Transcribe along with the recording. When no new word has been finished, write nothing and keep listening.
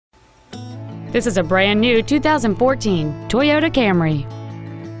This is a brand new 2014 Toyota Camry.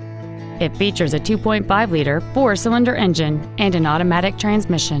 It features a 2.5-liter four-cylinder engine and an automatic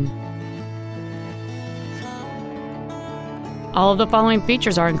transmission. All of the following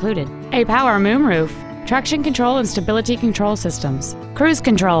features are included: a power moonroof, traction control and stability control systems, cruise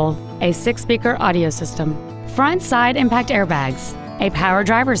control, a 6-speaker audio system, front side impact airbags, a power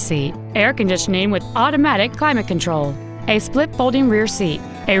driver's seat, air conditioning with automatic climate control, a split folding rear seat,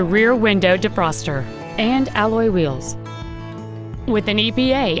 a rear window defroster, and alloy wheels. With an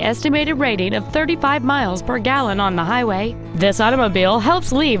EPA estimated rating of 35 miles per gallon on the highway, this automobile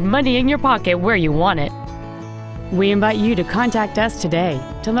helps leave money in your pocket where you want it. We invite you to contact us today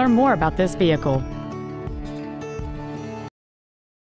to learn more about this vehicle.